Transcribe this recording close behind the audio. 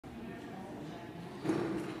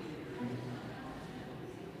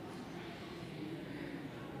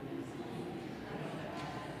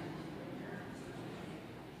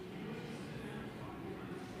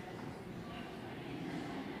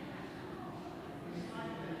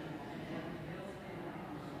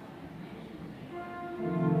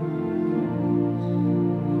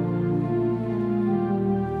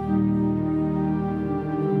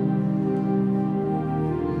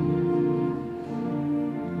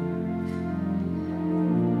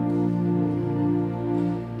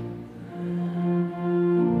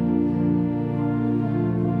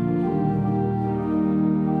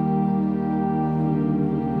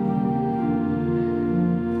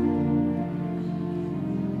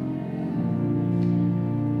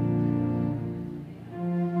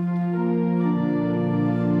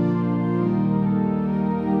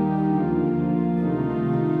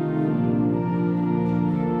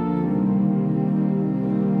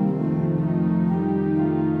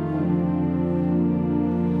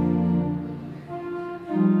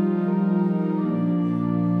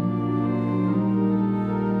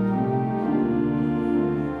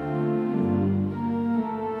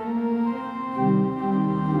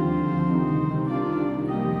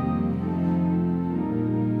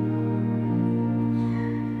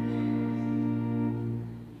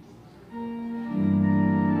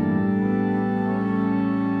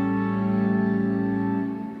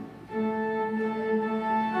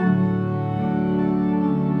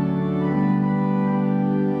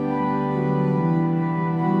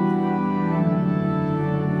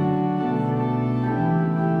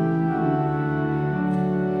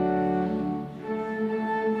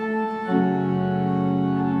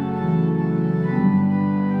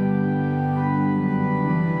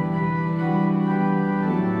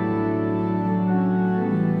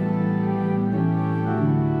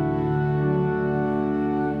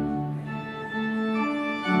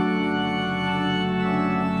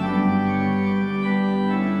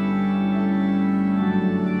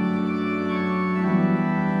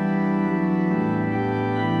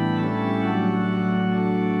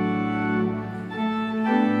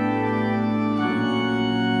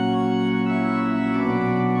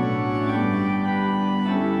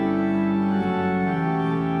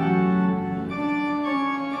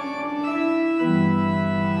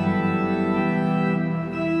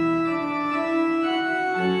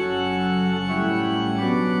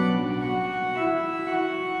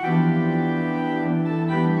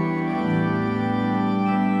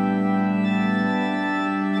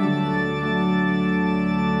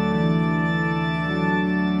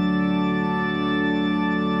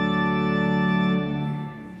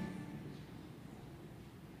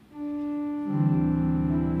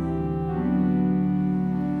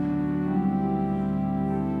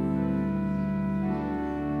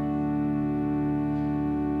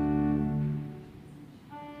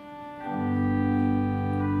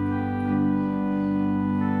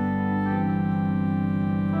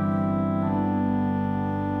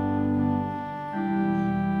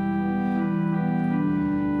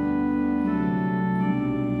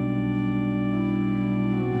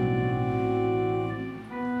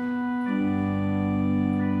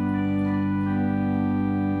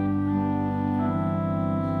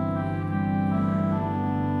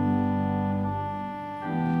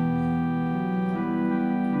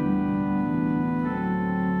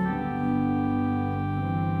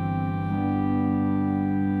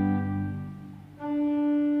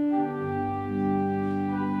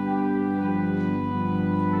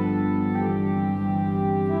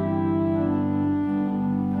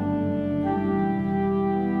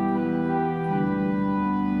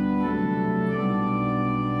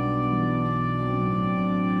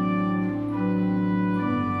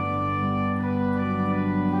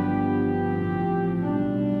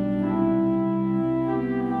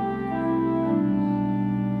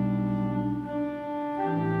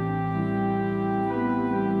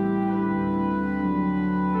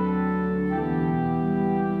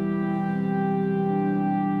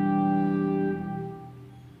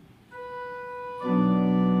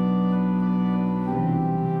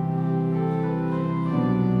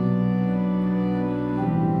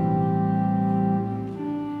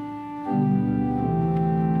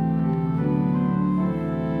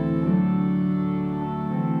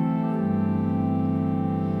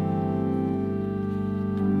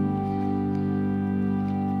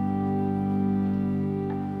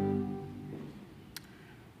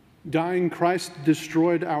Dying, Christ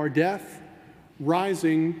destroyed our death.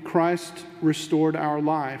 Rising, Christ restored our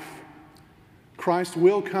life. Christ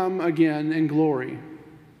will come again in glory.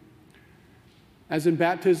 As in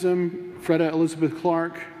baptism, Freda Elizabeth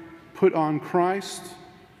Clark put on Christ,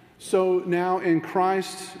 so now in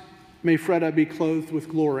Christ may Freda be clothed with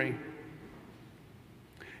glory.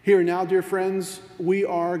 Here and now, dear friends, we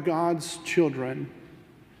are God's children.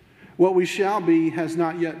 What we shall be has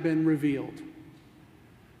not yet been revealed.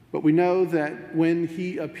 But we know that when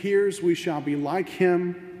he appears, we shall be like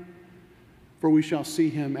him, for we shall see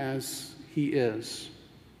him as he is.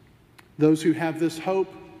 Those who have this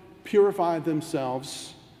hope purify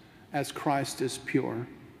themselves as Christ is pure.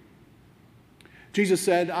 Jesus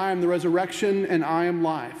said, "I am the resurrection and I am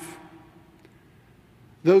life.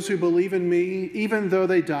 Those who believe in me, even though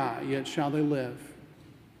they die, yet shall they live.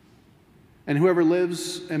 And whoever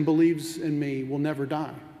lives and believes in me will never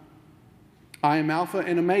die. I am Alpha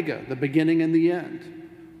and Omega, the beginning and the end,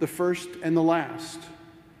 the first and the last.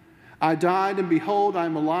 I died, and behold, I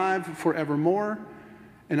am alive forevermore,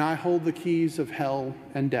 and I hold the keys of hell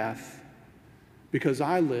and death. Because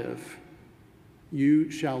I live,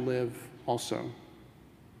 you shall live also."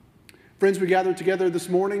 Friends, we gather together this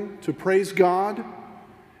morning to praise God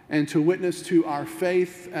and to witness to our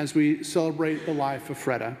faith as we celebrate the life of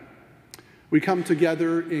Freda. We come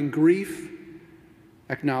together in grief,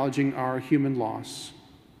 acknowledging our human loss.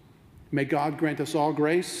 May God grant us all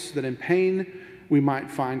grace that in pain we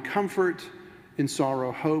might find comfort, in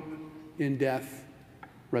sorrow hope, in death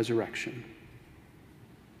resurrection.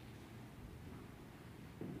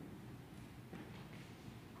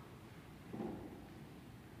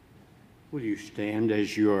 Will you stand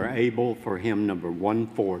as you are able for hymn number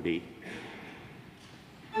 140?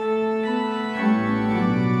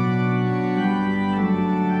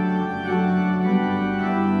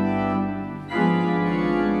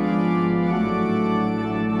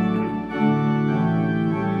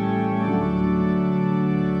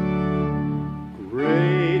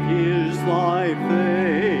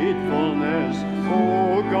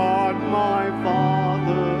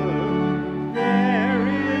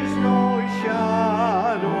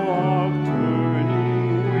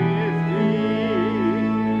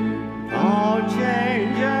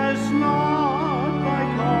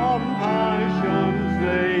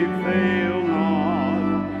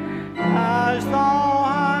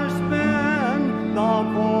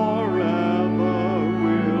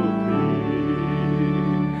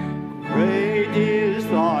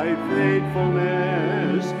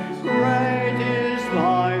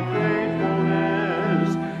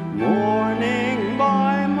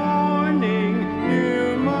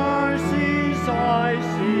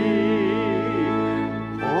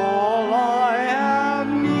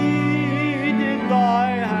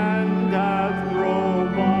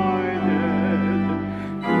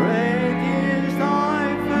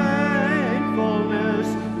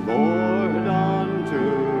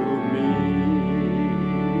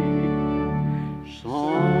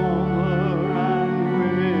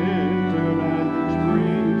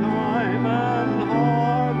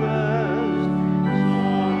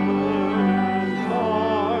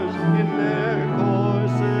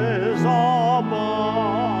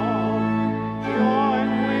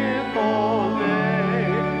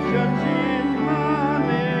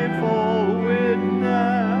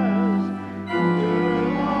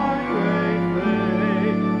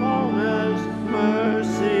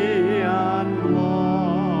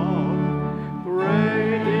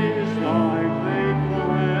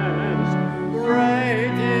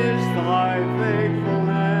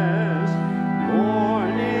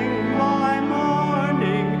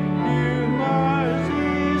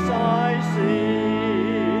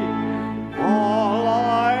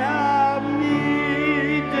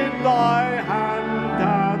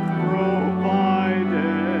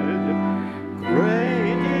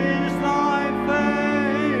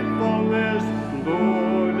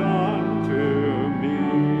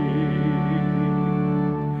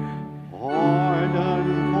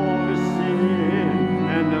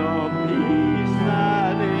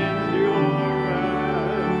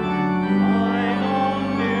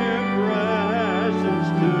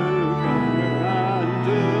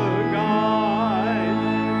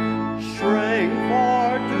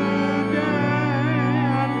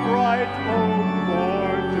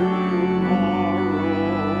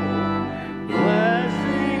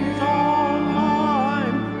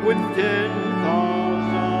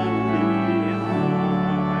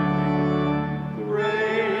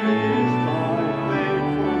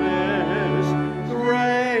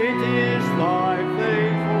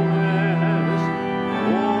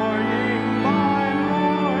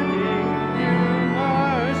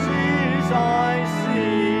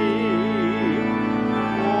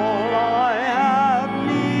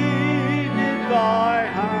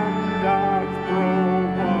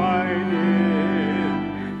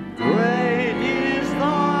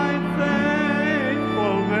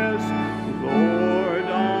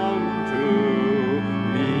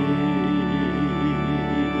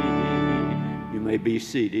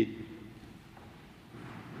 seated.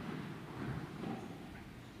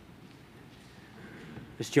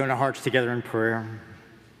 Let's join our hearts together in prayer.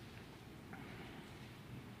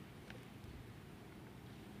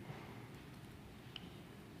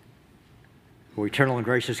 O eternal and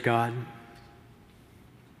gracious God,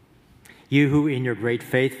 you who in your great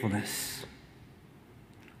faithfulness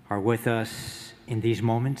are with us in these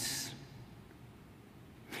moments,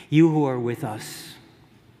 you who are with us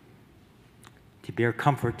to be our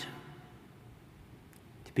comfort,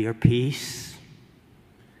 to be our peace,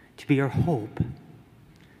 to be our hope,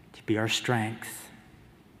 to be our strength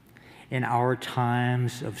in our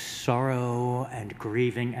times of sorrow and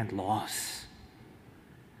grieving and loss.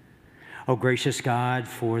 O gracious God,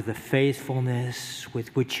 for the faithfulness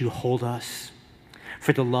with which you hold us,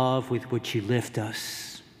 for the love with which you lift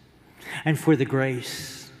us, and for the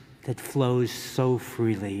grace that flows so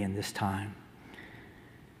freely in this time.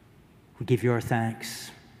 We give you our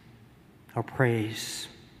thanks, our praise.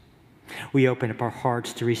 We open up our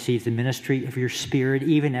hearts to receive the ministry of your Spirit,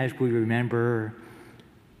 even as we remember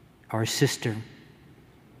our sister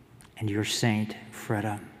and your saint,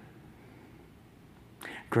 Freda.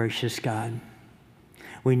 Gracious God,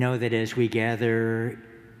 we know that as we gather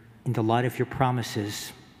in the light of your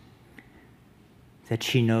promises, that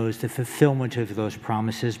she knows the fulfillment of those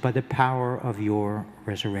promises by the power of your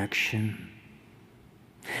resurrection.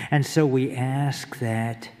 And so we ask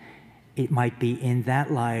that it might be in that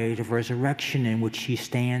light of resurrection in which she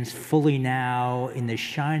stands fully now in the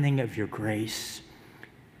shining of your grace,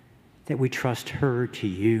 that we trust her to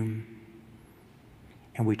you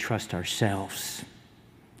and we trust ourselves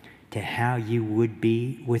to how you would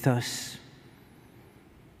be with us,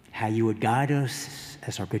 how you would guide us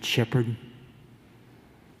as our good shepherd,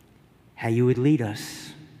 how you would lead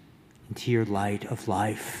us into your light of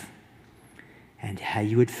life, and how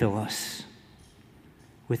you would fill us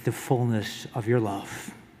with the fullness of your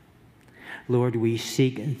love. Lord, we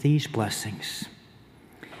seek these blessings,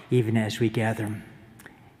 even as we gather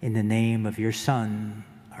in the name of your Son,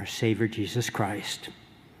 our Savior, Jesus Christ.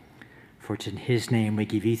 For it's in his name we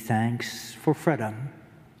give you thanks for Freda,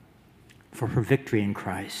 for her victory in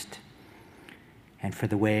Christ, and for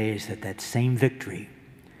the ways that that same victory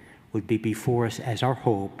would be before us as our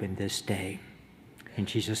hope in this day. In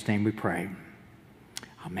Jesus' name we pray.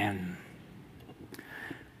 Amen.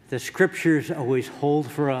 The scriptures always hold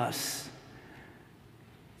for us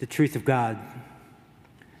the truth of God,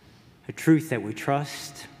 a truth that we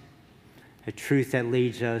trust, a truth that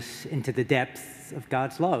leads us into the depth of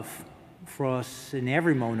God's love for us in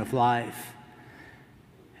every moment of life,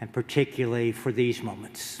 and particularly for these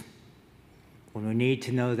moments when we need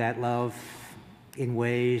to know that love in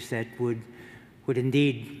ways that would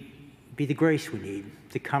indeed be the grace we need,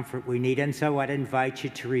 the comfort we need. And so I'd invite you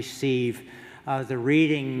to receive the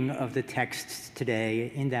reading of the texts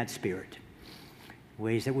today in that spirit.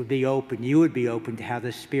 Ways that would be open, you would be open to how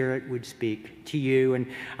the Spirit would speak to you. And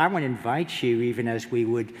I want to invite you, even as we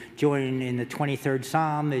would join in the 23rd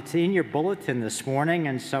Psalm. It's in your bulletin this morning,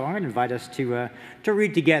 and so I'm going to invite us to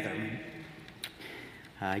read together.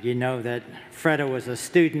 You know that Freda was a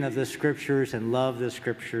student of the Scriptures and loved the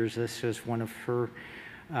Scriptures. This was one of her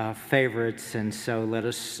favorites, and so let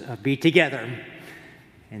us be together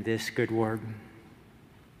in this good word.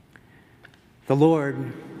 The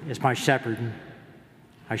Lord is my shepherd,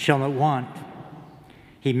 I shall not want.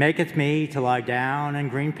 He maketh me to lie down in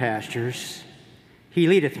green pastures. He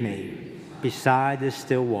leadeth me beside the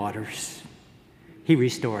still waters. He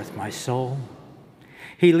restoreth my soul.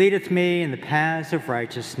 He leadeth me in the paths of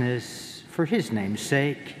righteousness for his name's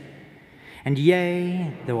sake. And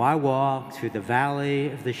yea, though I walk through the valley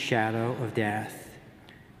of the shadow of death,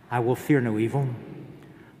 I will fear no evil,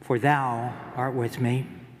 for thou art with me.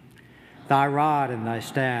 Thy rod and thy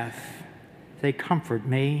staff, they comfort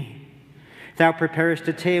me. Thou preparest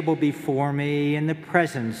a table before me in the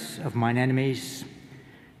presence of mine enemies.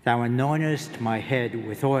 Thou anointest my head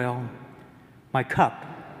with oil. My cup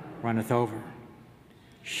runneth over.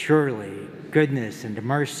 Surely goodness and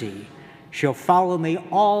mercy shall follow me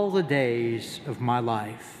all the days of my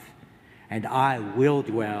life, and I will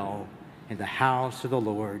dwell in the house of the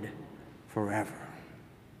Lord forever.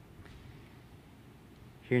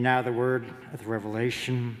 Hear now the word of the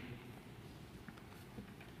Revelation.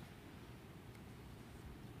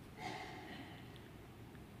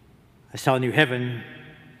 I saw a new heaven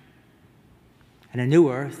and a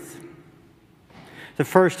new earth. The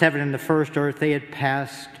first heaven and the first earth, they had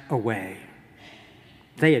passed away.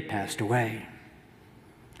 They had passed away.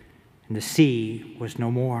 And the sea was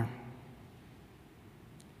no more.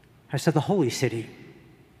 I saw the holy city,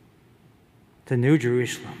 the new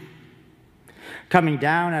Jerusalem, coming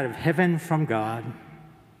down out of heaven from God,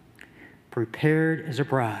 prepared as a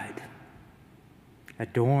bride,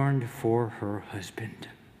 adorned for her husband.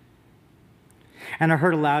 And I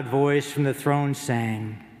heard a loud voice from the throne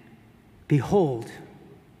saying, "Behold,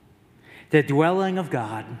 the dwelling of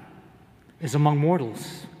God is among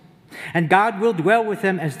mortals, and God will dwell with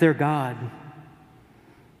them as their God,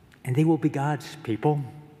 and they will be God's people,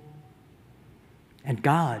 and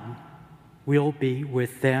God will be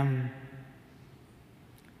with them.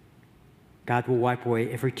 God will wipe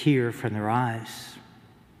away every tear from their eyes,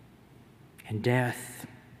 and death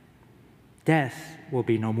will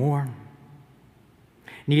be no more.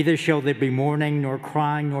 Neither shall there be mourning, nor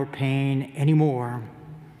crying, nor pain anymore,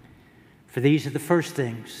 for these are the first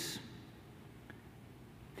things.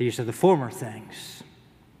 These are the former things.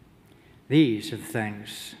 These are the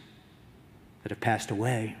things that have passed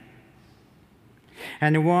away."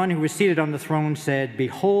 And the one who was seated on the throne said,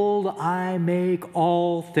 "Behold, I make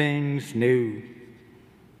all things new."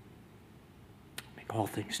 Make all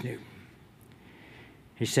things new.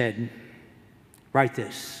 He said, "Write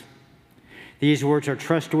this. These words are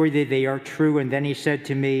trustworthy, they are true." And then he said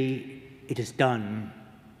to me, "It is done.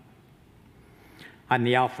 I'm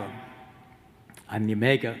the Alpha, I'm the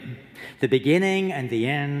Omega, the beginning and the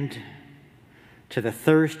end. To the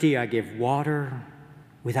thirsty I give water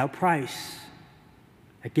without price,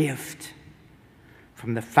 a gift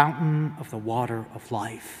from the fountain of the water of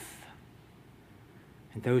life.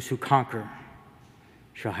 And those who conquer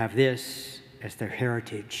shall have this as their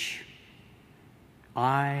heritage.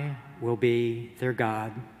 I will be their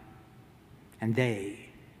God, and they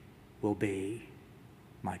will be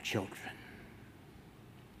my children."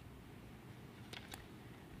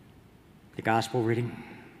 The gospel reading.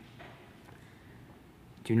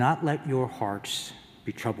 Do not let your hearts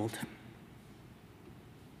be troubled.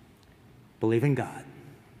 Believe in God.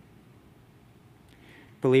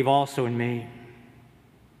 Believe also in me.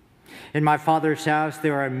 In my Father's house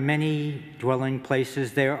there are many dwelling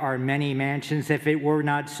places. There are many mansions. If it were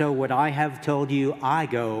not so, would I have told you? I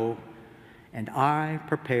go and I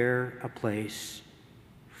prepare a place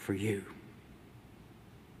for you.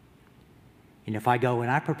 And if I go and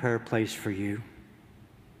I prepare a place for you,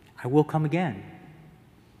 I will come again.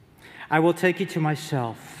 I will take you to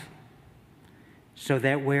myself, so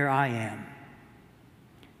that where I am,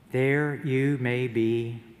 there you may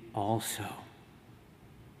be also.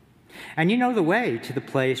 And you know the way to the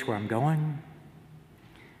place where I'm going.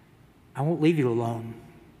 I won't leave you alone.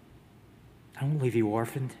 I won't leave you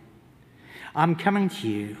orphaned. I'm coming to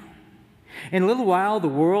you. In a little while, the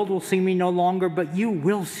world will see me no longer, but you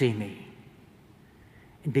will see me.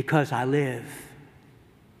 And because I live,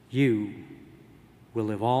 you will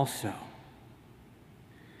live also.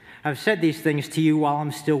 I've said these things to you while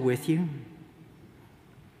I'm still with you.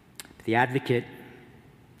 The Advocate,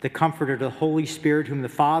 the Comforter, the Holy Spirit, whom the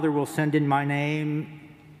Father will send in my name,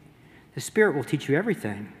 the Spirit will teach you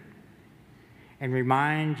everything and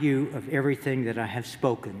remind you of everything that I have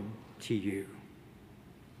spoken to you.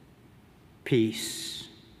 Peace.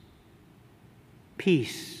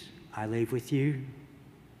 Peace I leave with you.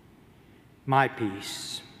 My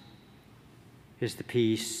peace is the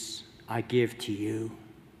peace I give to you.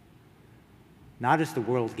 Not as the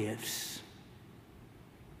world gives,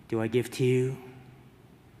 do I give to you.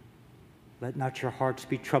 Let not your hearts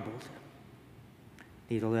be troubled,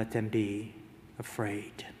 neither let them be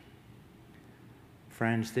afraid.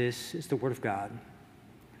 Friends, this is the word of God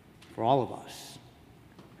for all of us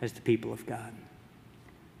as the people of God.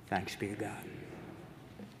 Thanks be to God.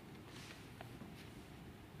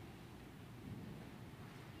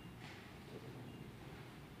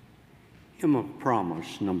 Hymn of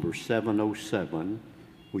Promise, number 707.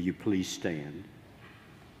 Will you please stand?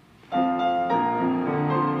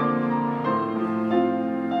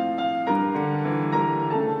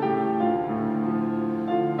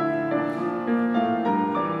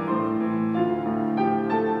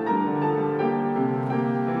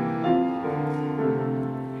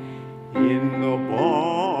 In the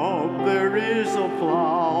bulb there is a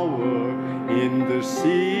flower, in the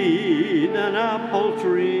seed an apple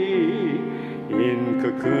tree, in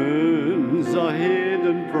cocoons a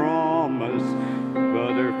hidden promise,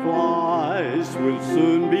 butterflies will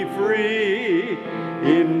soon be free.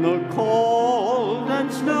 In the cold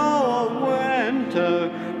and snow of winter,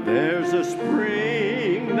 there's a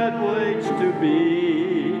spring that waits to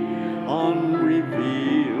be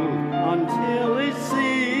unrevealed until its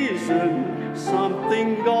season,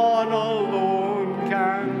 something God alone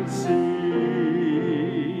can see.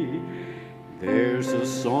 There's a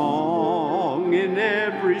song in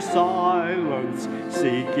every silence,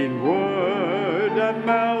 seeking word and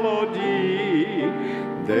melody,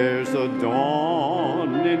 a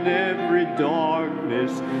dawn in every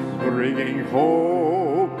darkness, bringing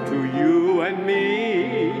hope to you and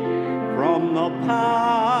me. From the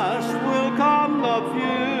past will come the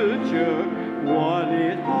future, what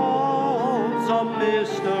it holds a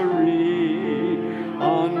mystery,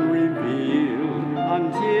 unrevealed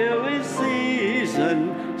until its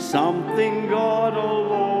season, something God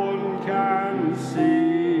alone can see.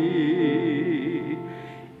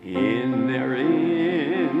 In their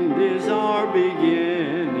end is our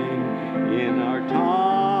beginning, in our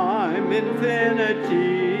time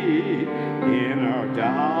infinity, in our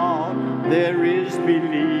doubt there is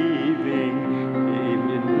believing, in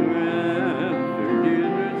eternity,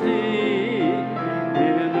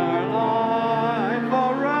 in our life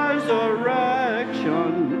a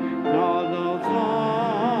resurrection, not the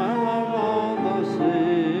time of all the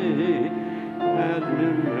sea, that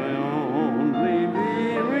may only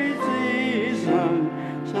be reason,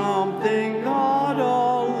 something God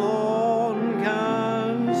alone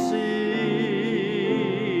can see.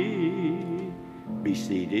 Be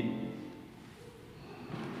seated.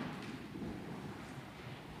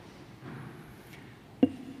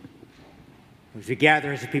 As we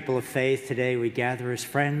gather as a people of faith today, we gather as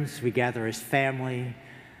friends, we gather as family,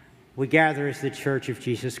 we gather as the Church of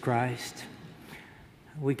Jesus Christ.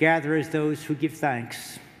 We gather as those who give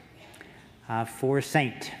thanks for a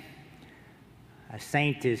saint. A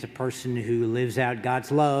saint is a person who lives out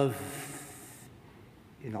God's love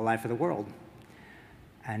in the life of the world.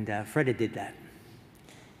 And Freda did that.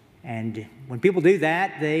 And when people do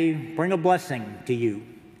that, they bring a blessing to you.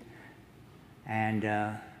 And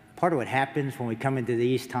part of what happens when we come into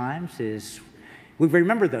these times is we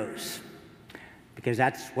remember those, because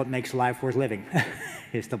that's what makes life worth living,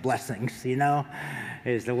 is the blessings, you know,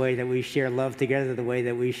 is the way that we share love together, the way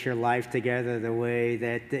that we share life together, the way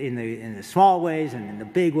that in the small ways and in the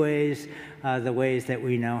big ways, the ways that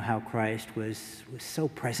we know how Christ was so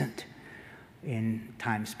present in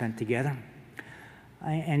time spent together.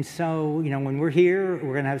 And so, you know, when we're here,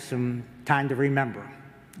 we're going to have some time to remember.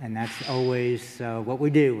 And that's always what we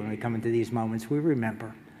do when we come into these moments. We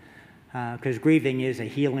remember. Because grieving is a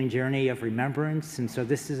healing journey of remembrance. And so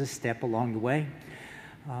this is a step along the way.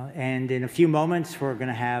 And in a few moments, we're going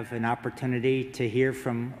to have an opportunity to hear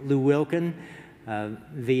from Lou Wilkin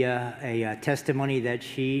via a testimony that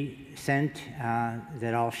she sent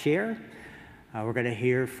that I'll share. We're going to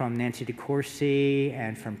hear from Nancy DeCourcy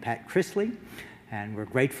and from Pat Chrisley. And we're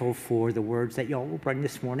grateful for the words that y'all will bring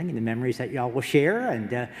this morning and the memories that y'all will share,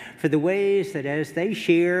 and for the ways that as they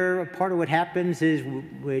share, part of what happens is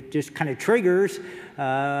it just kind of triggers, you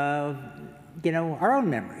know, our own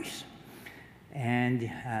memories.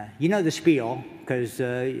 And you know the spiel, because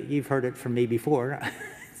you've heard it from me before,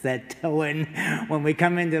 that when we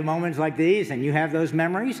come into moments like these and you have those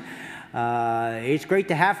memories, it's great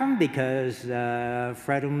to have them because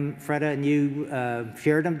Freda and you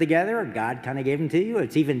shared them together. God kind of gave them to you.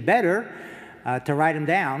 It's even better to write them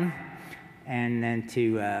down and then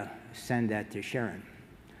to send that to Sharon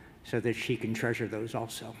so that she can treasure those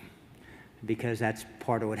also, because that's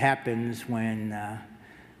part of what happens when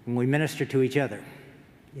we minister to each other.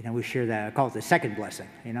 You know, we share that. I call it the second blessing.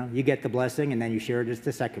 You know, you get the blessing and then you share it as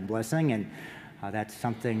the second blessing, and that's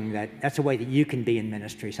something that's a way that you can be in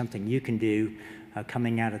ministry, something you can do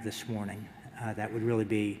coming out of this morning. That would really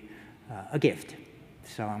be a gift.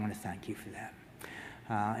 So I want to thank you for that.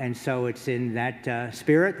 And so it's in that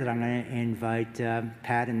spirit that I'm going to invite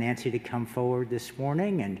Pat and Nancy to come forward this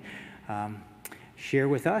morning and share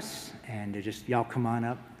with us. And just y'all come on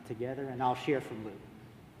up together, and I'll share from Lou.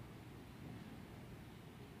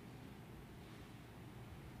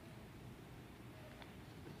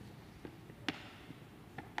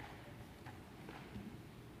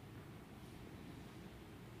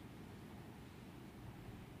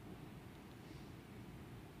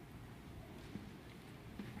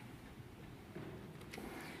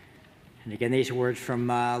 And again, these are words from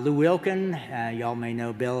Lou Wilkin. Y'all may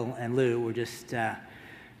know Bill and Lou were just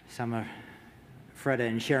some of Freda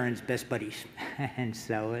and Sharon's best buddies. And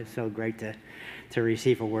so it's so great to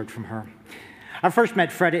receive a word from her. I first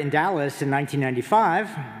met Freda in Dallas in 1995.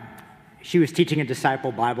 She was teaching a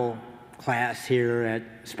disciple Bible class here at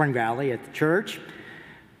Spring Valley at the church.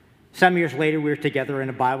 Some years later, we were together in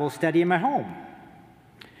a Bible study in my home.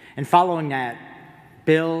 And following that,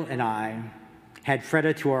 Bill and I had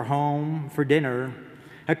Freda to our home for dinner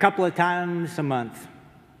a couple of times a month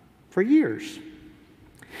for years.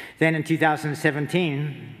 Then in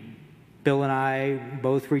 2017, Bill and I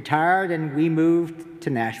both retired and we moved to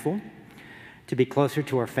Nashville to be closer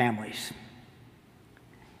to our families.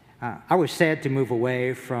 I was sad to move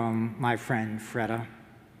away from my friend Freda,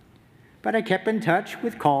 but I kept in touch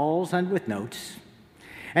with calls and with notes.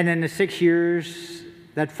 And in the 6 years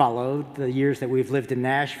that followed, the years that we've lived in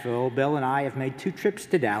Nashville, Bill and I have made 2 trips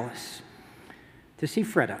to Dallas to see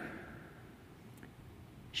Freda.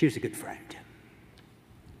 She was a good friend.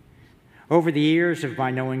 Over the years of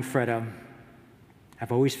my knowing Freda,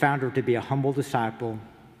 I've always found her to be a humble disciple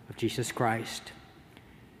of Jesus Christ.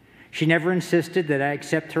 She never insisted that I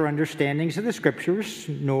accept her understandings of the Scriptures,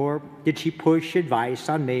 nor did she push advice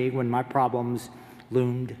on me when my problems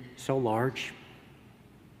loomed so large.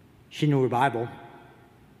 She knew her Bible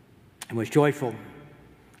and was joyful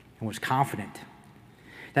and was confident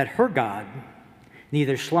that her God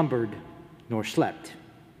neither slumbered nor slept,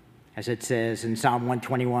 as it says in Psalm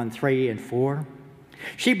 121, 3 and 4.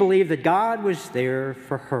 She believed that God was there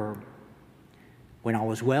for her when all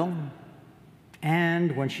was well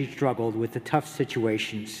and when she struggled with the tough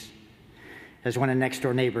situations, as when a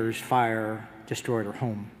next-door neighbor's fire destroyed her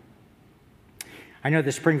home. I know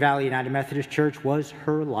the Spring Valley United Methodist Church was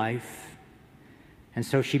her life, and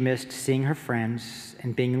so she missed seeing her friends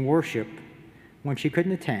and being in worship when she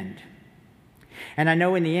couldn't attend. And I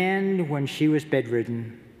know in the end, when she was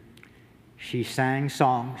bedridden, she sang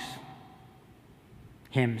songs,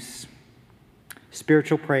 hymns,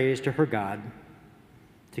 spiritual praise to her God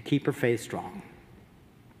to keep her faith strong.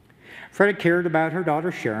 Freda cared about her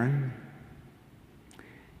daughter Sharon,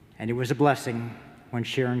 and it was a blessing when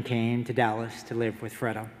Sharon came to Dallas to live with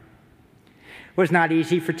Freda. It was not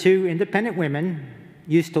easy for 2 independent women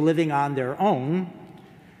used to living on their own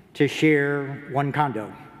to share one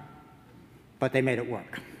condo, but they made it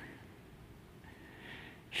work.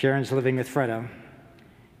 Sharon's living with Freda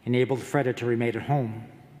enabled Freda to remain at home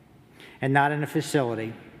and not in a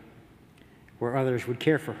facility where others would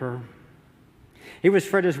care for her. It was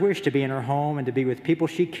Freda's wish to be in her home and to be with people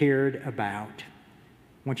she cared about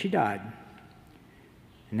when she died.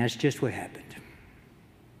 And that's just what happened.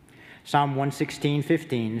 Psalm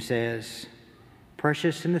 116:15 says,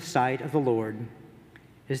 "Precious in the sight of the Lord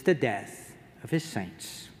is the death of his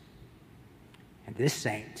saints." And this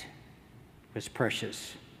saint was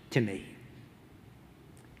precious to me.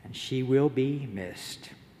 And she will be missed.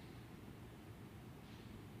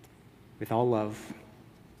 With all love,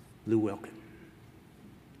 Lou Wilkin.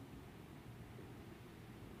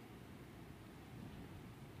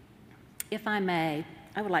 If I may,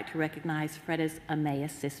 I would like to recognize Freda's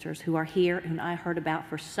Emmaus sisters who are here, whom I heard about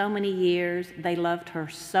for so many years. They loved her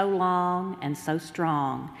so long and so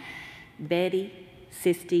strong. Betty,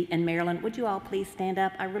 Sisti, and Marilyn, would you all please stand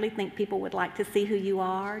up? I really think people would like to see who you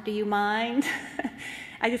are. Do you mind?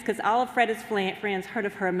 Because all of Freda's friends heard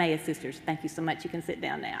of her Emmaus sisters. Thank you so much. You can sit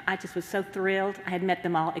down now. I just was so thrilled. I had met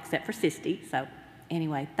them all except for Sisti. So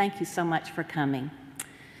anyway, thank you so much for coming.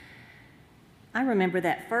 I remember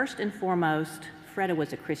that first and foremost, Freda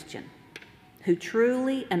was a Christian who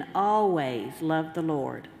truly and always loved the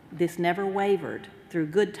Lord. This never wavered through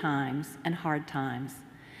good times and hard times.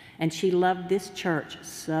 And she loved this church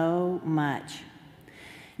so much.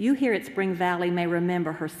 You here at Spring Valley may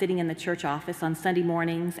remember her sitting in the church office on Sunday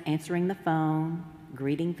mornings, answering the phone,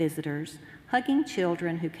 greeting visitors, hugging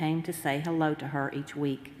children who came to say hello to her each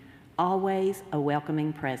week. Always a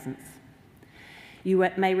welcoming presence. You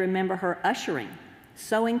may remember her ushering,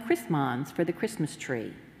 sewing Christmas for the Christmas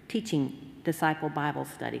tree, teaching disciple Bible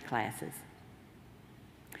study classes.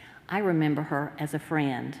 I remember her as a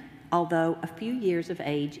friend, although a few years of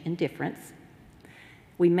age in difference.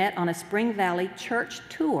 We met on a Spring Valley church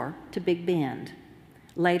tour to Big Bend.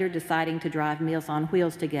 Later deciding to drive Meals on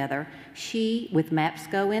Wheels together, she, with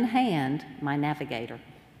Mapsco in hand, my navigator.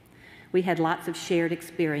 We had lots of shared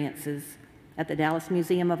experiences. At the Dallas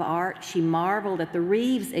Museum of Art, she marveled at the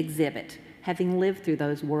Reeves exhibit, having lived through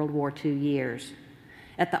those World War II years.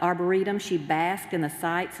 At the Arboretum, she basked in the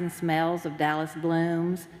sights and smells of Dallas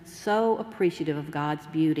blooms, so appreciative of God's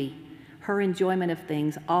beauty. Her enjoyment of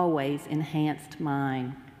things always enhanced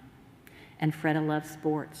mine. And Freda loved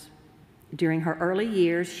sports. During her early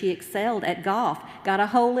years, she excelled at golf, got a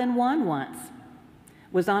hole-in-one once,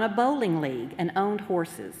 was on a bowling league, and owned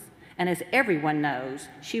horses. And as everyone knows,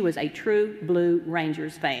 she was a true Blue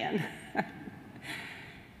Rangers fan.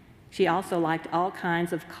 She also liked all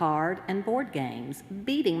kinds of card and board games,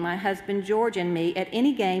 beating my husband George and me at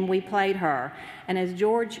any game we played her. And as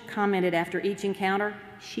George commented after each encounter,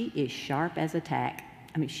 she is sharp as a tack.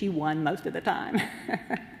 I mean, she won most of the time.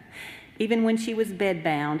 Even when she was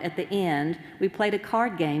bedbound at the end, we played a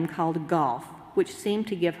card game called golf, which seemed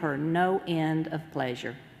to give her no end of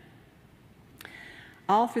pleasure.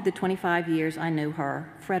 All through the 25 years I knew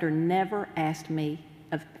her, Freda never asked me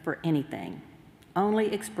for anything,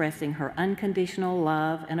 only expressing her unconditional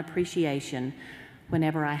love and appreciation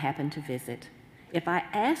whenever I happened to visit. If I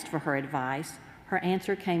asked for her advice, her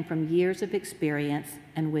answer came from years of experience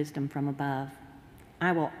and wisdom from above.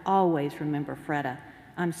 I will always remember Freda.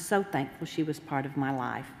 I'm so thankful she was part of my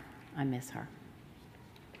life. I miss her.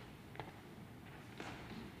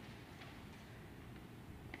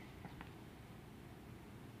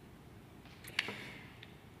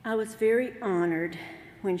 I was very honored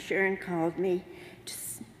when Sharon called me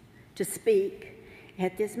to speak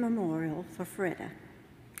at this memorial for Freda.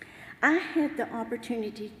 I had the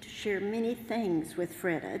opportunity to share many things with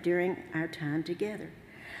Freda during our time together.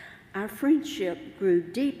 Our friendship grew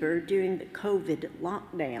deeper during the COVID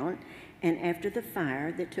lockdown and after the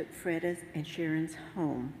fire that took Freda's and Sharon's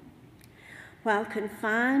home. While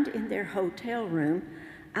confined in their hotel room,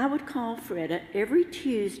 I would call Freda every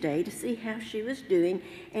Tuesday to see how she was doing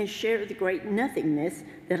and share the great nothingness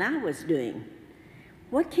that I was doing.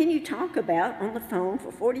 What can you talk about on the phone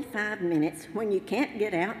for 45 minutes when you can't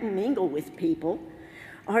get out and mingle with people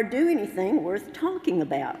or do anything worth talking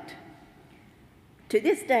about? To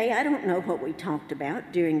this day, I don't know what we talked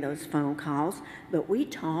about during those phone calls, but we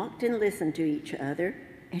talked and listened to each other,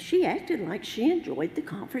 and she acted like she enjoyed the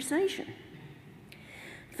conversation.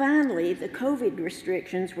 Finally, the COVID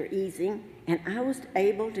restrictions were easing, and I was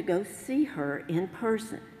able to go see her in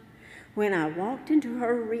person. When I walked into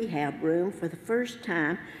her rehab room for the first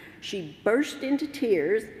time, she burst into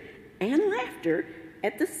tears and laughter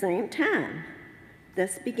at the same time.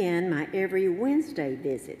 Thus began my every Wednesday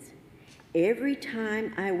visits. Every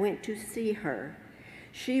time I went to see her,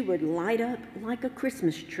 she would light up like a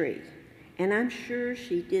Christmas tree, and I'm sure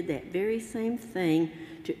she did that very same thing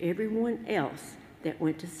to everyone else that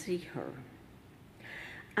went to see her.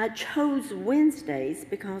 I chose Wednesdays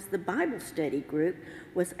because the Bible study group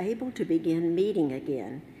was able to begin meeting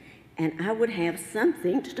again, and I would have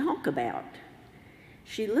something to talk about.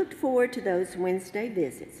 She looked forward to those Wednesday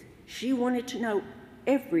visits. She wanted to know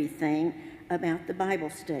everything about the Bible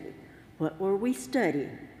study. What were we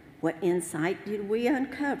studying? What insight did we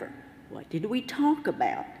uncover? What did we talk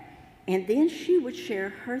about? And then she would share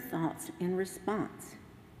her thoughts in response.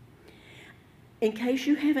 In case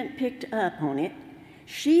you haven't picked up on it,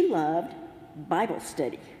 she loved Bible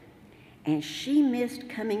study, and she missed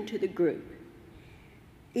coming to the group.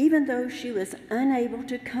 Even though she was unable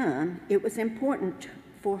to come, it was important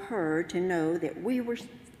for her to know that we were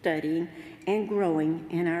studying and growing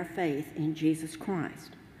in our faith in Jesus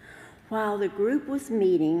Christ. While the group was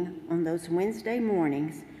meeting on those Wednesday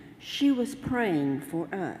mornings, she was praying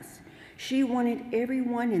for us. She wanted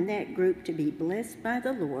everyone in that group to be blessed by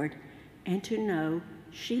the Lord and to know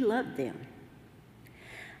she loved them.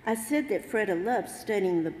 I said that Freda loved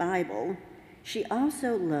studying the Bible. She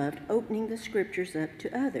also loved opening the scriptures up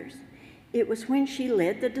to others. It was when she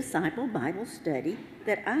led the Disciple Bible study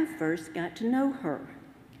that I first got to know her.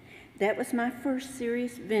 That was my first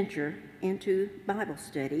serious venture into Bible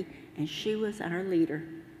study, and she was our leader.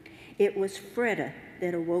 It was Freda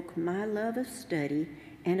that awoke my love of study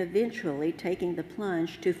and eventually taking the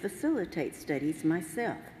plunge to facilitate studies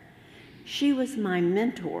myself. She was my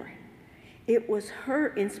mentor. It was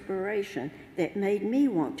her inspiration that made me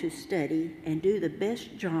want to study and do the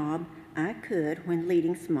best job I could when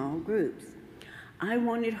leading small groups. I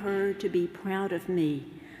wanted her to be proud of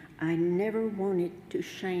me. I never wanted to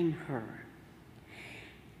shame her.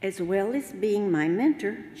 As well as being my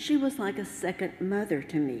mentor, she was like a second mother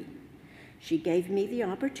to me. She gave me the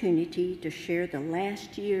opportunity to share the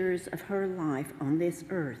last years of her life on this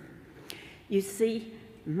earth. You see,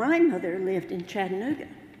 my mother lived in Chattanooga,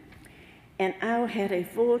 and I had a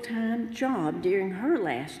full-time job during her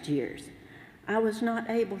last years. I was not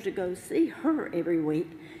able to go see her every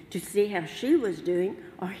week to see how she was doing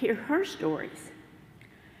or hear her stories.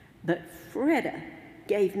 But Freda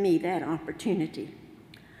gave me that opportunity.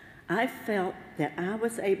 I felt that I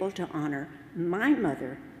was able to honor my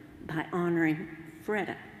mother by honoring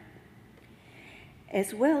Freda.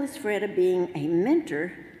 As well as Freda being a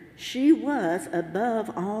mentor, she was,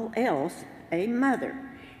 above all else, a mother.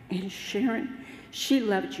 And Sharon, she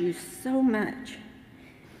loved you so much.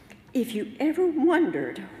 If you ever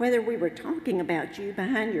wondered whether we were talking about you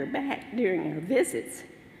behind your back during our visits,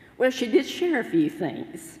 well, she did share a few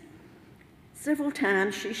things. Several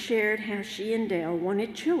times she shared how she and Dale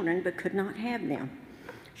wanted children but could not have them.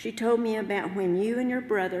 She told me about when you and your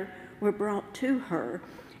brother were brought to her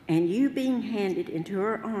and you being handed into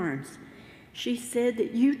her arms. She said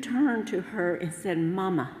that you turned to her and said,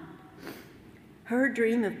 "Mama." Her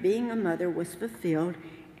dream of being a mother was fulfilled,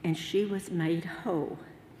 and she was made whole.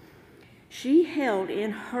 She held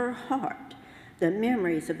in her heart the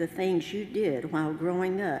memories of the things you did while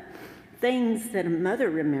growing up, things that a mother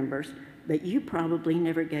remembers but you probably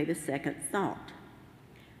never gave a second thought.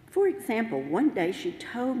 For example, one day she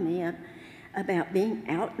told me about being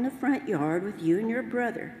out in the front yard with you and your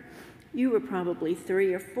brother. You were probably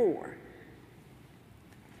 3 or 4.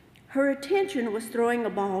 Her attention was throwing a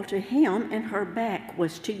ball to him, and her back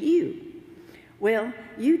was to you. Well,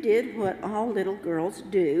 you did what all little girls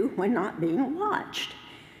do when not being watched.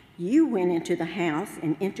 You went into the house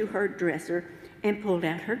and into her dresser and pulled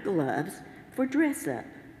out her gloves for dress-up.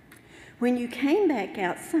 When you came back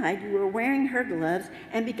outside, you were wearing her gloves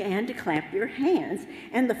and began to clap your hands,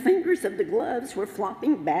 and the fingers of the gloves were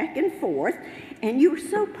flopping back and forth, and you were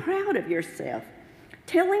so proud of yourself.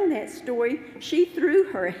 Telling that story, she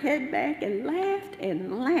threw her head back and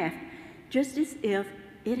laughed, just as if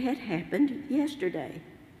it had happened yesterday.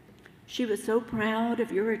 She was so proud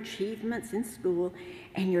of your achievements in school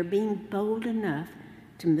and your being bold enough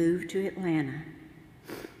to move to Atlanta.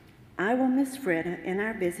 I will miss Freda and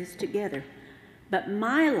our visits together, but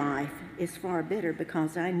my life is far better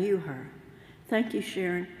because I knew her. Thank you,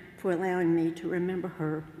 Sharon, for allowing me to remember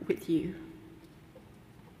her with you.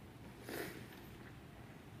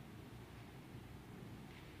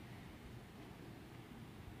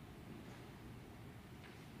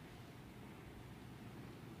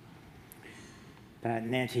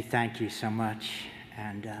 Nancy, thank you so much.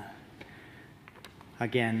 And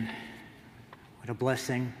again, what a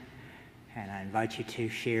blessing. And I invite you to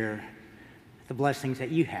share the blessings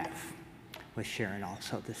that you have with Sharon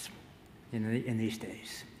also in these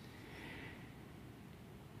days.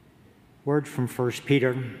 Word from 1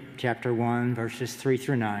 Peter chapter 1, verses 3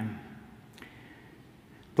 through 9.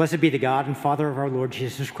 Blessed be the God and Father of our Lord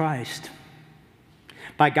Jesus Christ.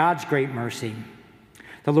 By God's great mercy,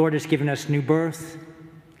 the Lord has given us new birth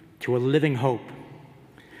to a living hope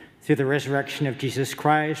through the resurrection of Jesus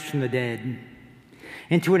Christ from the dead,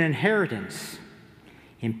 into an inheritance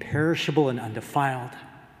imperishable and undefiled,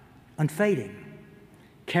 unfading,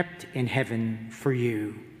 kept in heaven for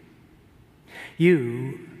you.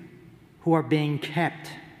 You who are being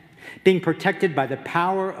kept, being protected by the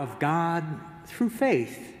power of God through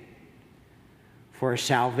faith, for a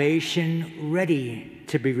salvation ready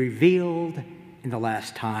to be revealed in the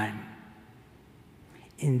last time.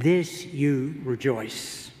 In this you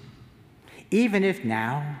rejoice, even if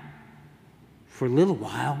now, for a little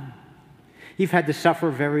while, you've had to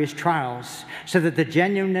suffer various trials, so that the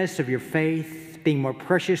genuineness of your faith, being more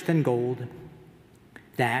precious than gold,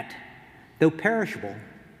 that, though perishable,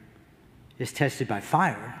 is tested by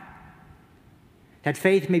fire, that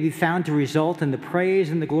faith may be found to result in the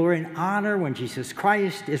praise and the glory and honor when Jesus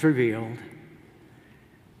Christ is revealed.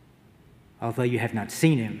 Although you have not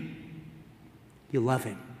seen him, you love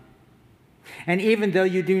him. And even though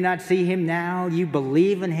you do not see him now, you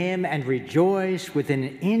believe in him and rejoice with an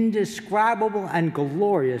indescribable and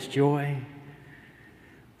glorious joy,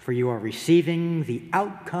 for you are receiving the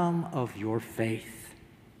outcome of your faith,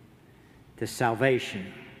 the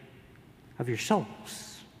salvation of your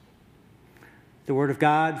souls. The word of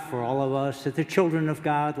God for all of us, as the children of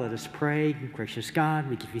God, let us pray. Gracious God,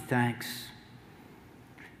 we give you thanks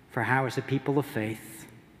for how, as a people of faith,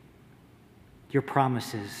 your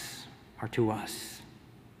promises are to us.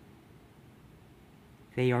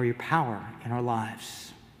 They are your power in our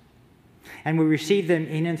lives. And we receive them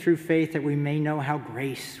in and through faith, that we may know how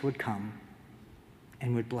grace would come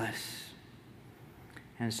and would bless.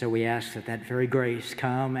 And so we ask that that very grace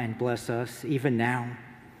come and bless us even now,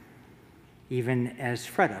 even as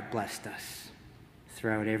Freda blessed us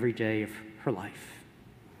throughout every day of her life.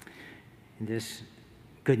 In this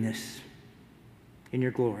goodness, in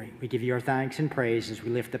your glory, we give you our thanks and praise as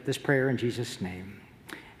we lift up this prayer in Jesus' name.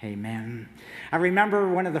 Amen. I remember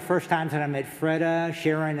one of the first times that I met Freda,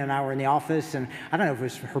 Sharon and I were in the office, and I don't know if it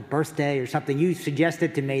was her birthday or something. You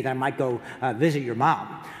suggested to me that I might go visit your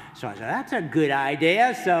mom. So I said, that's a good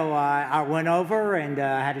idea. So I went over and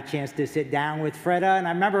had a chance to sit down with Freda. And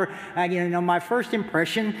I remember, my first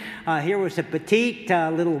impression, here was a petite,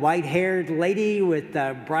 little white-haired lady with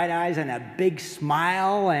bright eyes and a big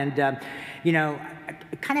smile. And,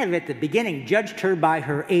 kind of at the beginning, judged her by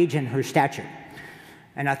her age and her stature.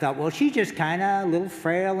 And I thought, well, she's just kind of a little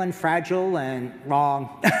frail and fragile, and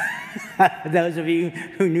wrong. Those of you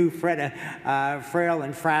who knew Freda, frail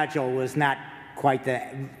and fragile was not quite the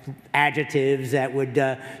adjectives that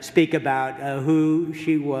would speak about who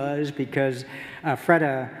she was, because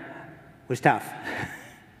Freda was tough.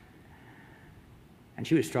 And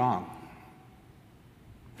she was strong.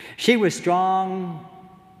 She was strong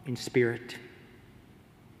in spirit.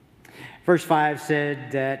 Verse 5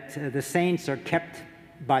 said that the saints are kept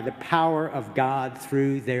by the power of God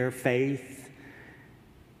through their faith.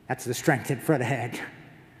 That's the strength that Freda had.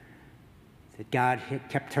 that God had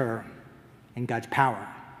kept her in God's power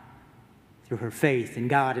through her faith in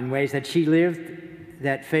God, in ways that she lived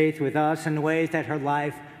that faith with us, in ways that her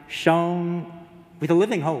life shone with a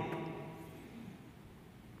living hope,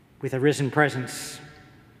 with a risen presence,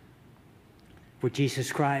 with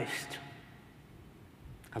Jesus Christ,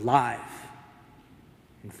 alive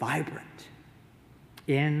and vibrant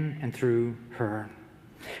in and through her.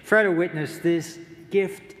 Freda witnessed this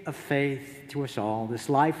gift of faith to us all, this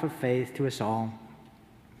life of faith to us all,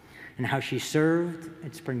 and how she served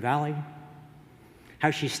at Spring Valley, how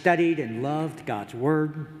she studied and loved God's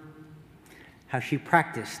Word, how she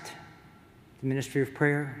practiced the ministry of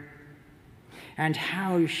prayer, and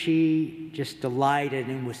how she just delighted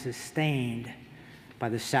and was sustained by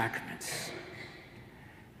the sacraments.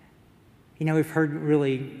 You know, we've heard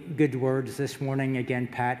really good words this morning. Again,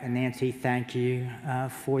 Pat and Nancy, thank you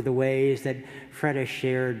for the ways that Freda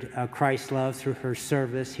shared Christ's love through her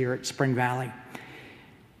service here at Spring Valley.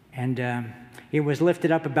 And it was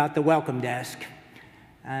lifted up about the welcome desk.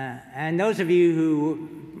 And those of you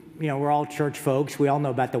who, you know, we're all church folks, we all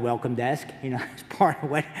know about the welcome desk. You know, it's part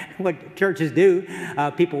of what churches do.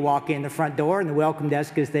 People walk in the front door, and the welcome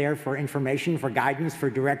desk is there for information, for guidance,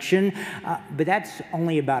 for direction. But that's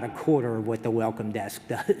only about a quarter of what the welcome desk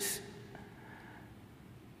does.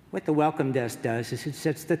 What the welcome desk does is it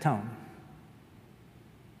sets the tone.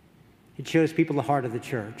 It shows people the heart of the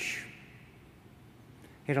church.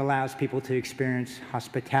 It allows people to experience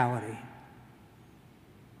hospitality.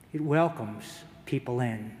 It welcomes people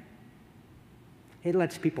in. It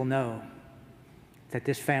lets people know that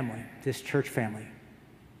this family, this church family,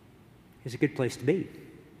 is a good place to be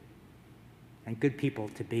and good people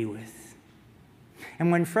to be with.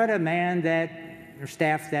 And when Freda manned that, or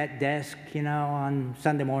staffed that desk, you know, on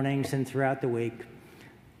Sunday mornings and throughout the week,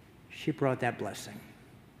 she brought that blessing,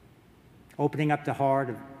 opening up the heart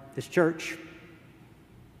of this church,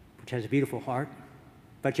 which has a beautiful heart.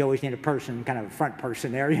 But you always need a person, kind of a front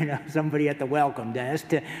person there, you know, somebody at the welcome desk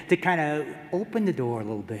to kind of open the door a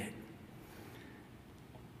little bit.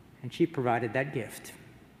 And she provided that gift.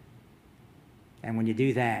 And when you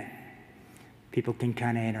do that, people can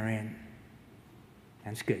kind of enter in.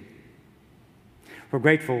 That's good. We're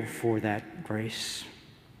grateful for that grace.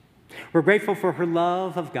 We're grateful for her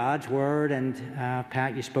love of God's Word. And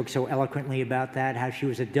Pat, you spoke so eloquently about that, how she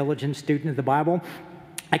was a diligent student of the Bible.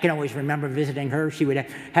 I can always remember visiting her. She would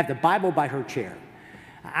have the Bible by her chair.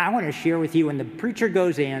 I want to share with you, when the preacher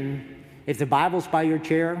goes in, if the Bible's by your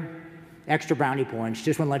chair, extra brownie points.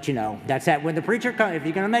 Just want to let you know. That's that. When the preacher comes, if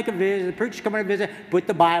you're going to make a visit, the preacher's coming to visit, put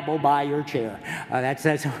the Bible by your chair. That's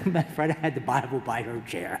Freda had the Bible by her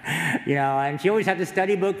chair. You know, and she always had the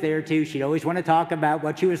study book there too. She'd always want to talk about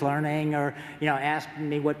what she was learning, or, you know, ask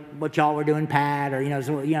me what y'all were doing, Pat,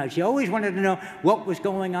 or, she always wanted to know what was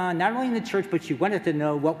going on, not only in the church, but she wanted to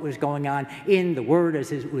know what was going on in the Word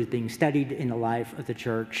as it was being studied in the life of the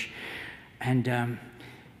church. And,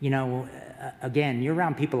 again, you're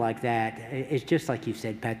around people like that. It's just like you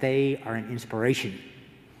said, Pat, they are an inspiration.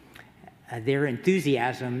 Their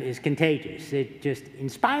enthusiasm is contagious. It just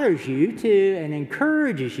inspires you to and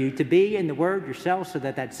encourages you to be in the Word yourself, so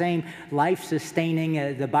that same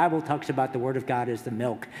life-sustaining, the Bible talks about the Word of God as the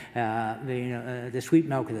milk, the sweet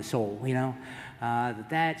milk of the soul,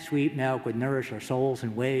 that sweet milk would nourish our souls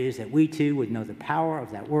in ways that we too would know the power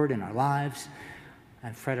of that Word in our lives.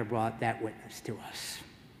 And Freda brought that witness to us.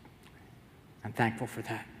 I'm thankful for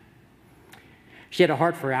that. She had a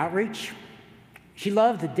heart for outreach. She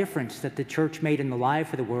loved the difference that the church made in the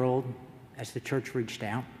life of the world as the church reached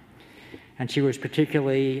out. And she was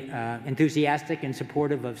particularly enthusiastic and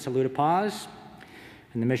supportive of Salud a Paz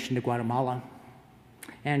and the mission to Guatemala.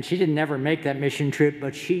 And she didn't ever make that mission trip,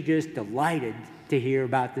 but she just delighted to hear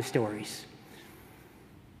about the stories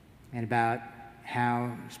and about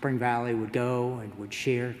how Spring Valley would go and would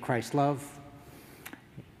share Christ's love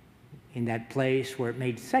in that place where it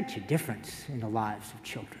made such a difference in the lives of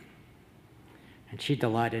children. And she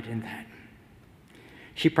delighted in that.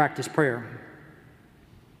 She practiced prayer.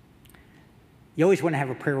 You always want to have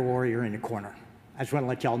a prayer warrior in the corner. I just want to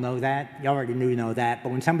let y'all know that. You already know that.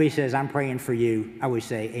 But when somebody says, I'm praying for you, I always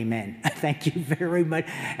say, amen. Thank you very much.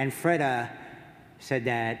 And Freda said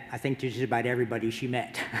that, I think, to just about everybody she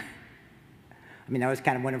met. I mean, that was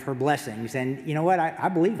kind of one of her blessings. And you know what? I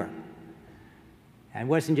believe her. And it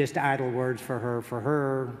wasn't just idle words for her. For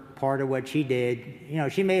her, part of what she did,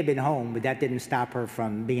 she may have been home, but that didn't stop her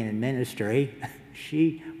from being in ministry.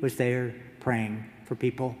 She was there praying for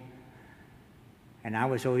people. And I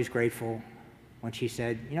was always grateful when she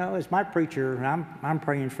said, as my preacher, I'm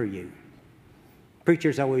praying for you.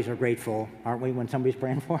 Preachers always are grateful, aren't we, when somebody's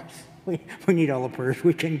praying for us? We need all the prayers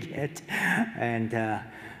we can get. And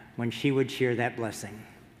when she would share that blessing,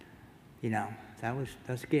 that was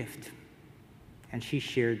a gift. And she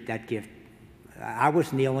shared that gift. I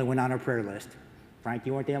wasn't the only one on her prayer list. Frank,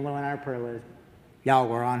 you weren't the only one on her prayer list. Y'all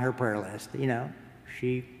were on her prayer list.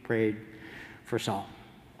 She prayed for Saul.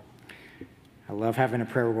 I love having a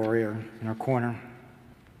prayer warrior in our corner.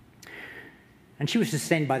 And she was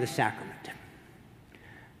sustained by the sacrament.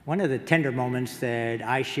 One of the tender moments that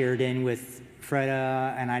I shared in with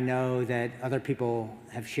Freda, and I know that other people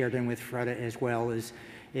have shared in with Freda as well, is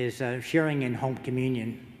sharing in home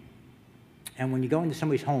communion. And when you go into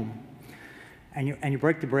somebody's home and you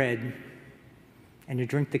break the bread and you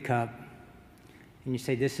drink the cup and you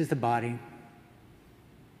say, this is the body,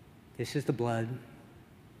 this is the blood,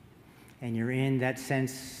 and you're in that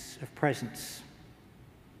sense of presence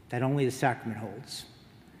that only the sacrament holds.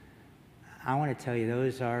 I want to tell you,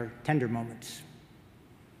 those are tender moments.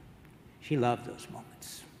 She loved those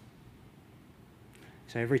moments.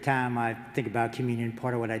 So every time I think about communion,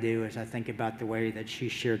 part of what I do is I think about the way that she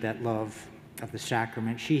shared that love of the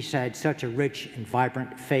sacrament. She had such a rich and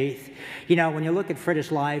vibrant faith. When you look at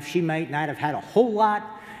Freda's life, she might not have had a whole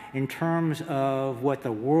lot in terms of what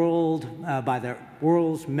the world, by the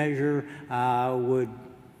world's measure, would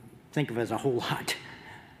think of as a whole lot.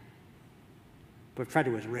 But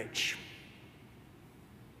Freda was rich.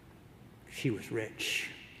 She was rich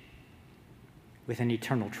with an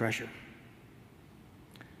eternal treasure,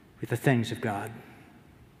 with the things of God.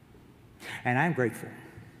 And I'm grateful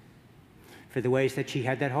for the ways that she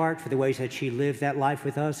had that heart, for the ways that she lived that life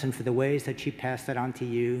with us, and for the ways that she passed that on to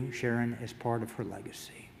you, Sharon, as part of her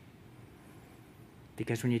legacy.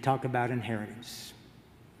 Because when you talk about inheritance,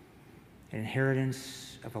 an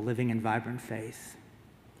inheritance of a living and vibrant faith,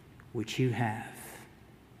 which you have,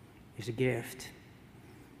 is a gift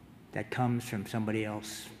that comes from somebody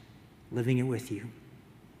else living it with you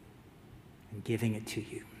and giving it to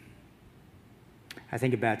you. I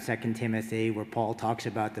think about 2 Timothy, where Paul talks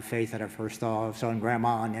about the faith that I first saw in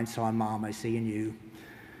Grandma and then saw in Mom, I see in you.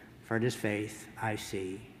 For this faith I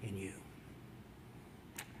see in you.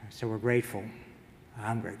 So we're grateful,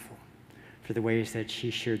 I'm grateful, for the ways that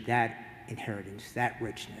she shared that inheritance, that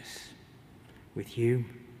richness with you.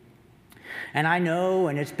 And I know,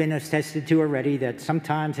 and it's been attested to already, that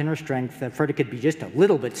sometimes in her strength, Freda could be just a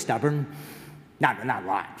little bit stubborn. Not a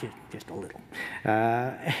lot, just a little.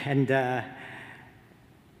 Her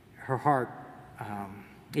heart,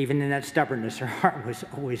 even in that stubbornness, her heart was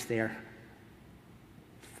always there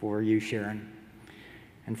for you, Sharon,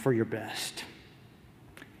 and for your best.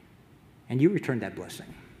 And you returned that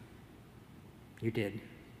blessing. You did.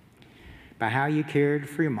 By how you cared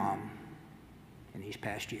for your mom in these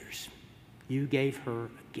past years. You gave her a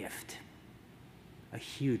gift, a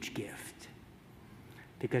huge gift,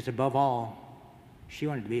 because above all, she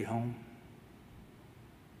wanted to be at home,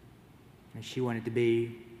 and she wanted to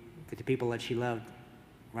be with the people that she loved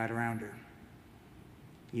right around her.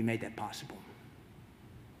 You made that possible.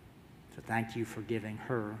 So thank you for giving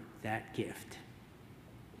her that gift.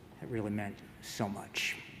 It really meant so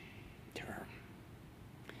much to her.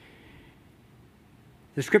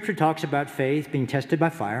 The scripture talks about faith being tested by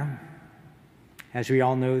fire. As we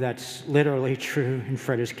all know, that's literally true in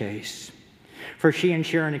Freda's case. For she and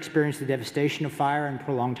Sharon experienced the devastation of fire and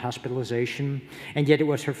prolonged hospitalization, and yet it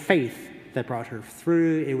was her faith that brought her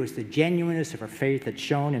through. It was the genuineness of her faith that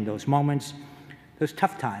shone in those moments, those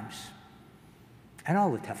tough times, and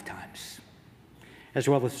all the tough times, as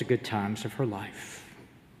well as the good times of her life.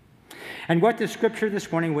 And what the scripture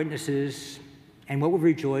this morning witnesses, and what we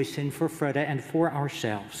rejoice in for Freda and for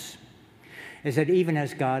ourselves, is that even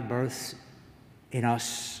as God births in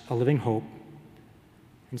us a living hope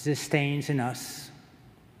and sustains in us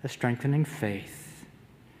a strengthening faith,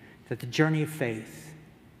 that the journey of faith,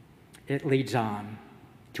 it leads on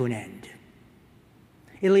to an end.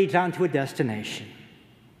 It leads on to a destination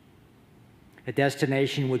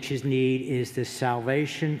which his need is the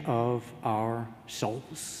salvation of our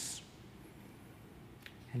souls.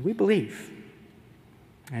 And we believe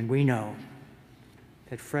and we know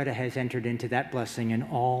that Freda has entered into that blessing in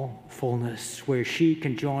all fullness, where she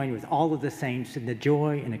can join with all of the saints in the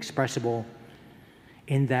joy inexpressible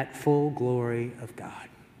in that full glory of God.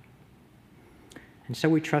 And so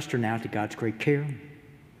we trust her now to God's great care,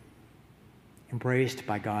 embraced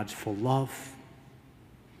by God's full love,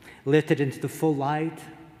 lifted into the full light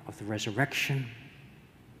of the resurrection,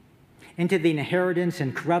 into the inheritance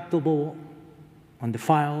incorruptible,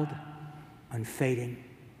 undefiled, unfading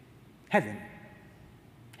heaven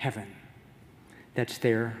that's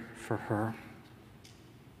there for her.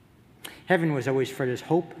 Heaven was always Freda's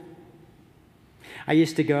hope. I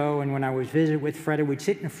used to go, and when I was visiting with Freda, we'd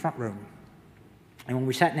sit in the front room. And when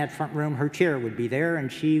we sat in that front room, her chair would be there, and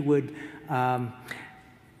she would, from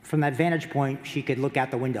that vantage point, she could look out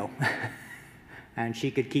the window. And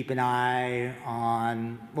she could keep an eye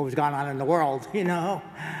on what was going on in the world, you know,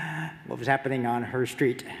 what was happening on her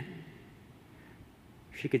street.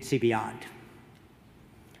 She could see beyond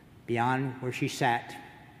where she sat,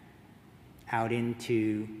 out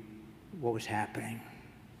into what was happening.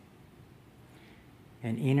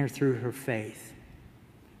 And in or through her faith,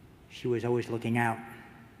 she was always looking out.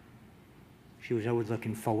 She was always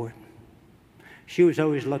looking forward. She was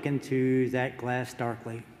always looking through that glass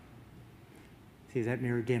darkly, through that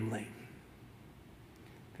mirror dimly.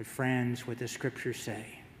 But friends, what the scriptures say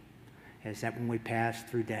is that when we pass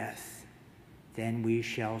through death, then we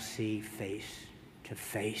shall see face to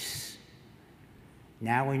face.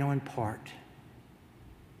 Now we know in part,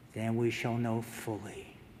 then we shall know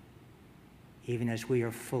fully, even as we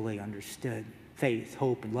are fully understood. Faith,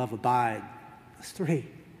 hope, and love abide. Those three.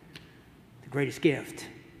 The greatest gift,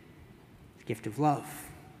 the gift of love.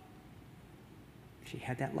 She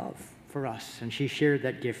had that love for us, and she shared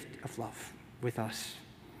that gift of love with us.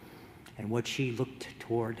 And what she looked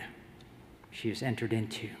toward, she has entered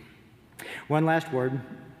into. One last word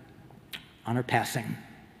on her passing,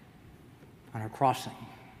 on her crossing.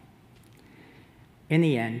 In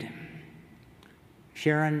the end,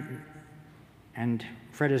 Sharon and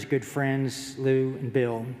Freda's good friends, Lou and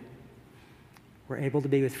Bill, were able to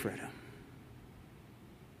be with Freda.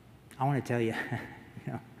 I want to tell you,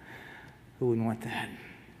 who wouldn't want that?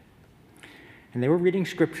 And they were reading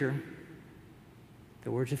scripture,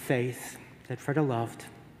 the words of faith that Freda loved,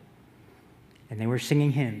 and they were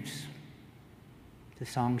singing hymns, the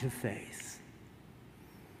songs of faith.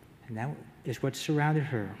 And that is what surrounded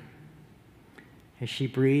her as she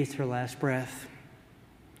breathed her last breath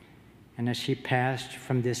and as she passed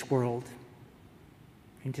from this world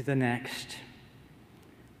into the next,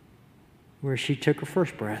 where she took her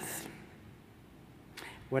first breath.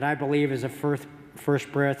 What I believe is a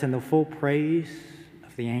first breath in the full praise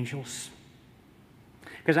of the angels.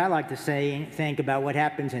 Because I like to think about what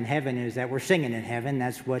happens in heaven is that we're singing in heaven.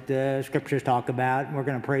 That's what the scriptures talk about. We're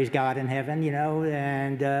going to praise God in heaven,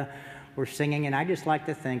 and we're singing. And I just like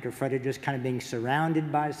to think of Freda just kind of being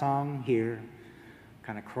surrounded by song here,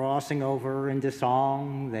 kind of crossing over into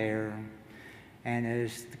song there. And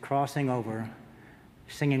as the crossing over,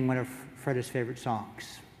 singing one of Freda's favorite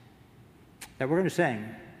songs that we're going to sing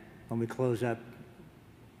when we close up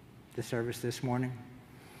the service this morning.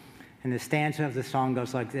 And the stanza of the song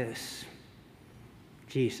goes like this: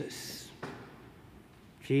 Jesus,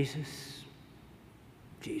 Jesus,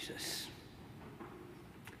 Jesus,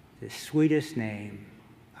 the sweetest name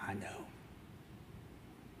I know,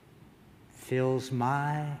 fills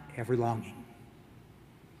my every longing,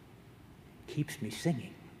 keeps me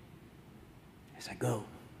singing as I go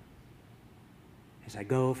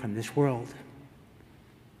from this world,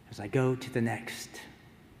 as I go to the next,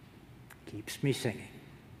 keeps me singing.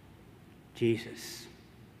 Jesus,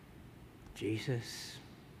 Jesus,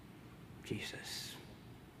 Jesus.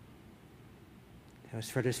 That was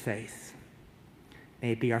Freda's faith.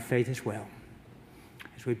 May it be our faith as well.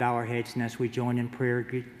 As we bow our heads and as we join in prayer,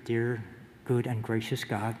 dear, good, and gracious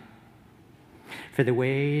God, for the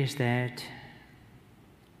ways that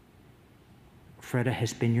Freda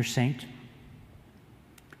has been your saint,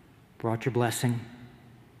 brought your blessing,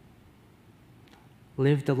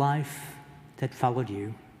 lived a life that followed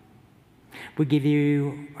you. We give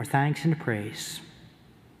you our thanks and praise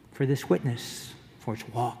for this witness, for its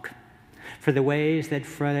walk, for the ways that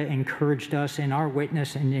Freda encouraged us in our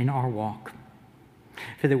witness and in our walk,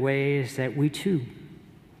 for the ways that we too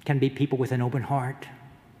can be people with an open heart,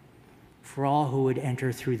 for all who would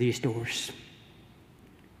enter through these doors,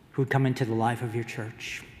 who would come into the life of your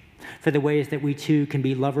church, for the ways that we too can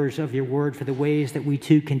be lovers of your word, for the ways that we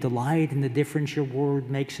too can delight in the difference your word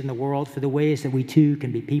makes in the world, for the ways that we too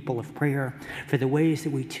can be people of prayer, for the ways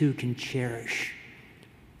that we too can cherish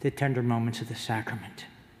the tender moments of the sacrament,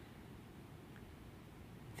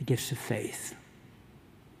 the gifts of faith.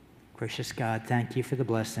 Gracious God, thank you for the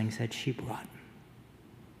blessings that she brought.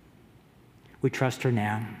 We trust her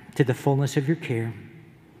now to the fullness of your care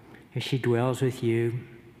as she dwells with you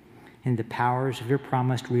in the powers of your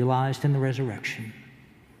promise realized in the resurrection,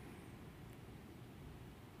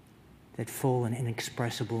 that full and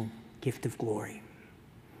inexpressible gift of glory.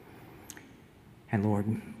 And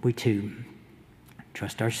Lord, we too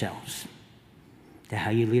trust ourselves to how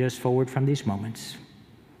you lead us forward from these moments,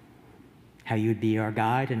 how you would be our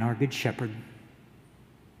guide and our good shepherd,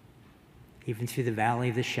 even through the valley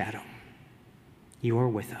of the shadow You are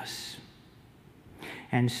with us.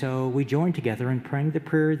 And so we join together in praying the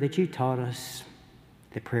prayer that you taught us,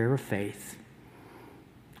 the prayer of faith,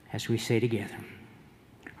 as we say together,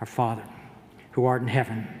 Our Father, who art in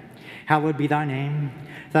heaven, hallowed be thy name.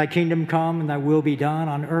 Thy kingdom come, and thy will be done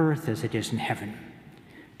on earth as it is in heaven.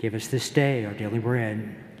 Give us this day our daily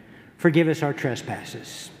bread. Forgive us our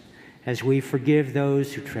trespasses, as we forgive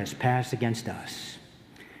those who trespass against us.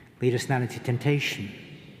 Lead us not into temptation.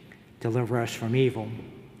 Deliver us from evil.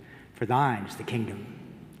 For thine is the kingdom,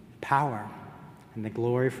 power, and the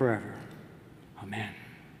glory forever. Amen.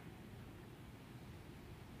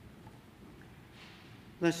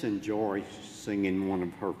 Let's enjoy singing one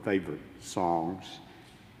of her favorite songs.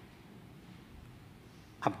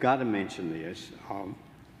 I've got to mention this.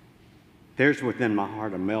 There's Within My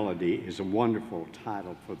Heart a Melody is a wonderful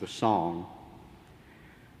title for the song.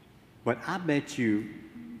 But I bet you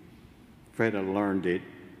Freda learned it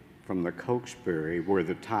from the Cokesbury, where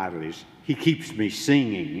the title is, He Keeps Me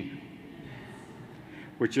Singing,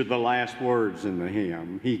 which are the last words in the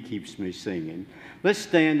hymn, He Keeps Me Singing. Let's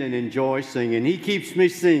stand and enjoy singing, He Keeps Me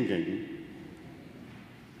Singing.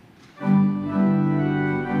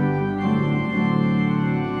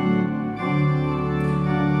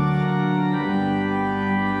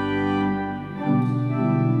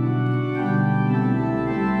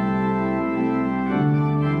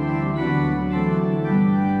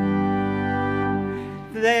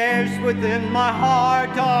 There's within my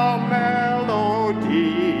heart a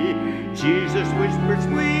melody, Jesus whispers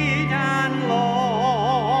sweet and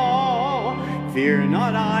low. Fear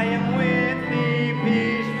not, I am with thee,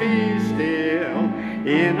 peace be still,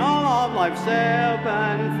 in all of life's ebb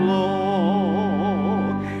and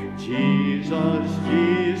flow. Jesus,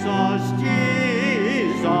 Jesus,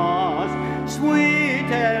 Jesus,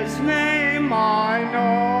 sweetest name I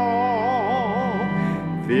know,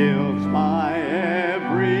 fills my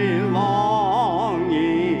every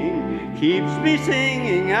longing, keeps me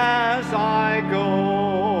singing as I go.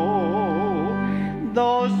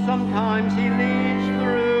 Though sometimes he leads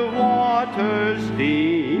through waters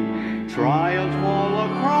deep, trials fall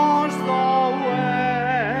across the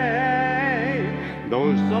way.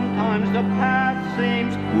 Though sometimes the path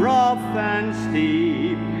seems rough and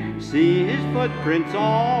steep, see his footprints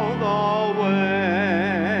all the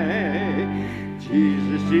way.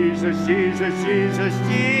 Jesus, Jesus, Jesus, Jesus,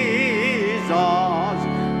 Jesus,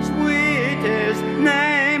 sweetest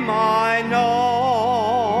name I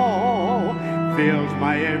know, fills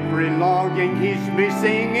my every longing, keeps me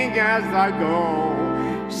singing as I go,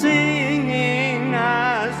 singing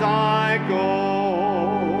as I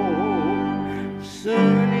go.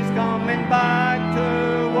 Soon he's coming back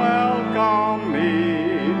to welcome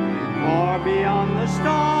me, far beyond the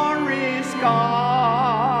starry sky.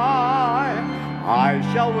 I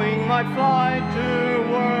shall wing my flight to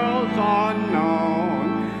worlds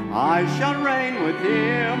unknown, I shall reign with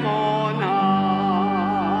him on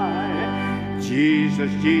high.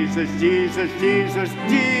 Jesus, Jesus, Jesus, Jesus,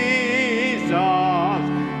 Jesus,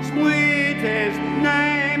 sweetest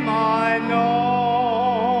name I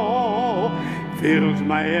know, fills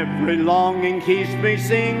my every longing, keeps me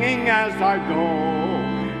singing as I go,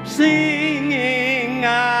 singing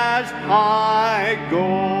as I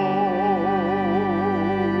go.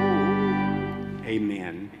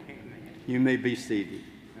 Amen. You may be seated.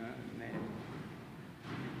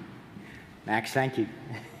 Max, thank you.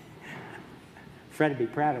 Fred would be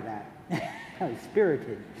proud of that. That was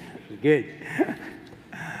spirited. It was good.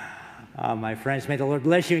 My friends, may the Lord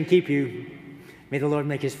bless you and keep you. May the Lord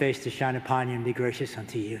make his face to shine upon you and be gracious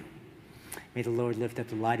unto you. May the Lord lift up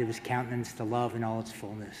the light of his countenance, the love in all its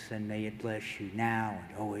fullness, and may it bless you now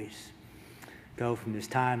and always. Go from this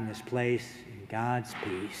time and this place in God's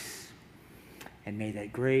peace. And may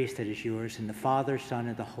that grace that is yours in the Father, Son,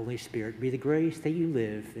 and the Holy Spirit be the grace that you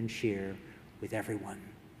live and share with everyone.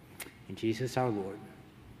 In Jesus our Lord.